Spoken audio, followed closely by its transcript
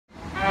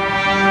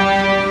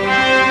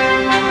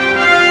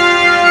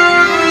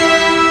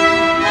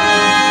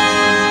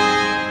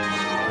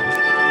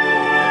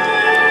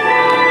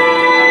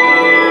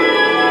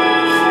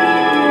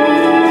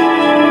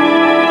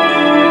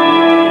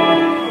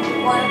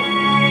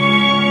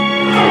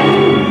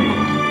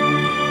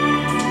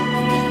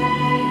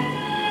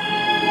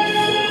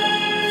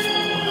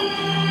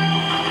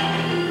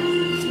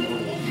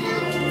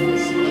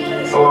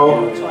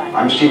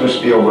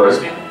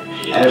Spielberg,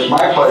 and it's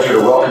my pleasure to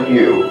welcome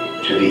you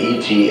to the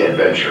E.T.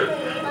 adventure.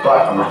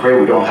 But I'm afraid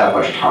we don't have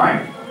much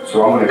time,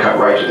 so I'm going to cut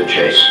right to the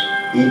chase.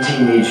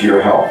 E.T. needs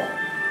your help.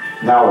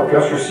 Now, we've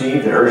just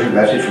received an urgent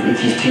message from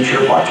E.T.'s teacher,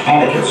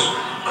 Botanicus,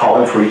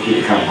 calling for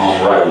E.T. to come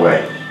home right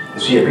away. You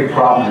see, a big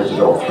problem has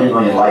developed 3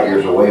 million light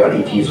years away on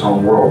E.T.'s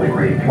home world, the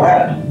Green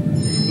Planet.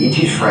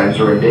 E.T.'s friends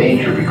are in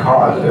danger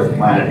because their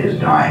planet is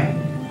dying.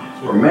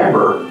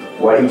 Remember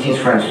what E.T.'s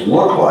friends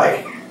look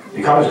like,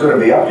 because it's going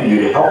to be up to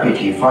you to help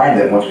E.T. find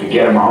them once we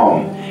get him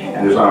home,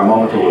 and there's not a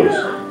moment to lose,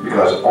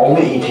 because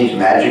only E.T.'s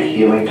magic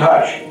healing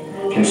touch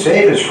can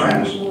save his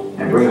friends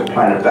and bring the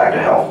planet back to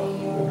health.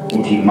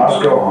 E.T.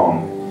 must go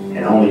home,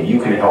 and only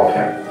you can help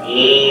him.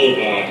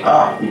 Eden.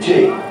 Ah,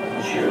 E.T.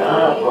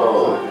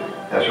 Trouble.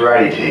 That's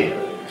right, E.T.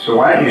 So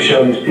why don't you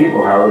show these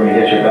people how we're going to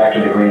get you back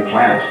to the Green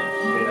Planet?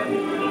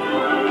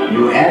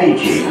 You and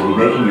E.T. will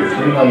be making your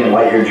 3 million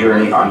light year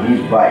journey on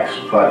these bikes,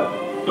 but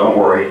don't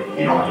worry,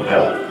 you don't have to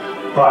pedal.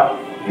 But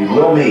you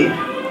will need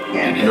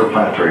an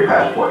interplanetary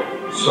passport.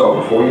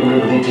 So before you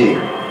leave with E.T.,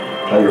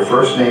 tell your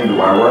first name to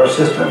one of our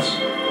assistants,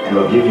 and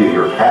they'll give you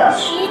your pass.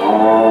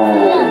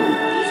 Oh,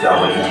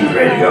 sounds like E.T.'s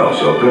ready to go.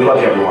 So good luck,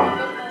 everyone.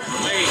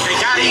 They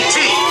got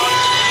E.T.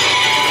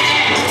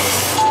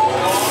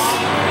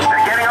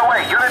 They're getting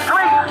away. Unit 3,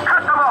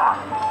 cut them off.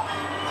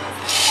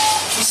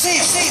 See,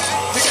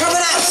 they're coming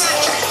out.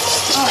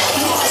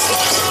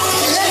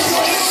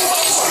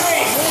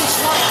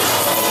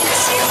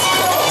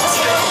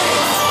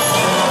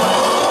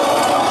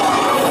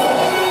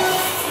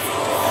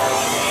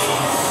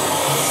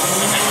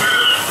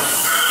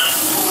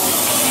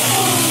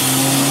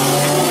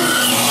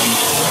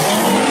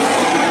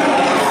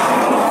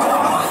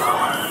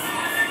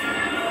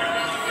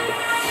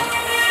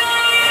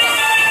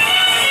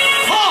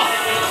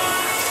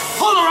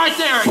 Hold it right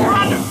there. You're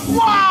under.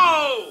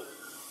 Whoa!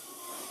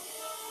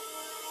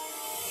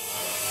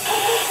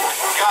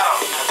 Got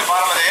him. At the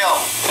bottom of the hill.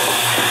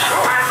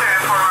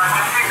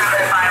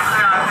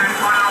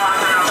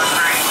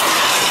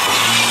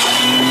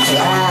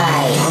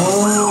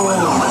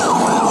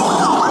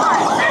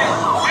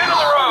 End of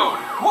the road.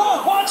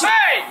 Whoa, watch it!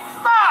 Hey!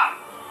 Stop!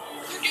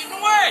 They're getting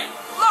away.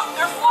 Look,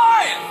 they're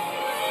flying.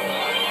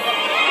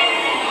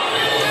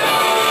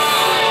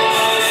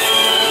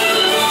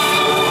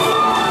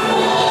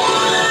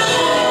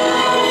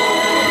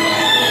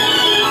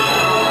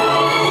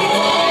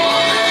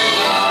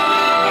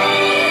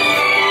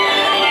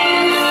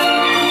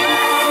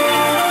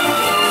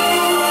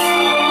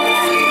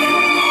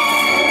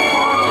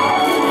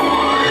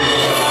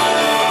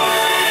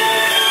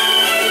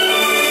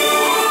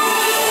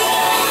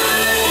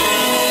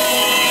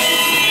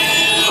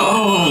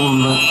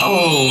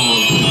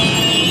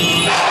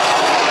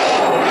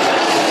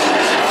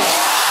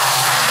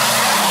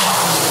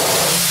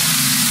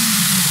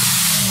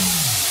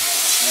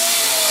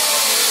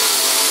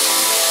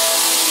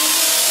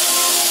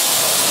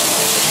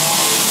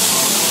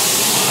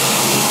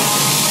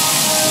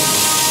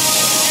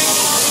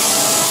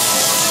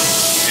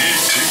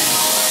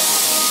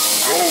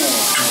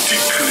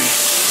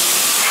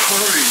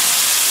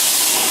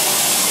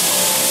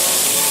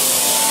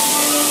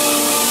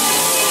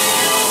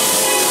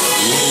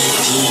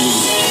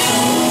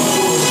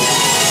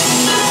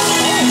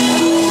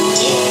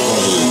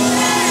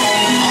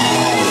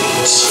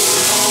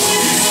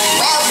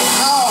 Welcome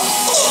home.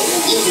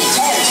 You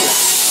returned.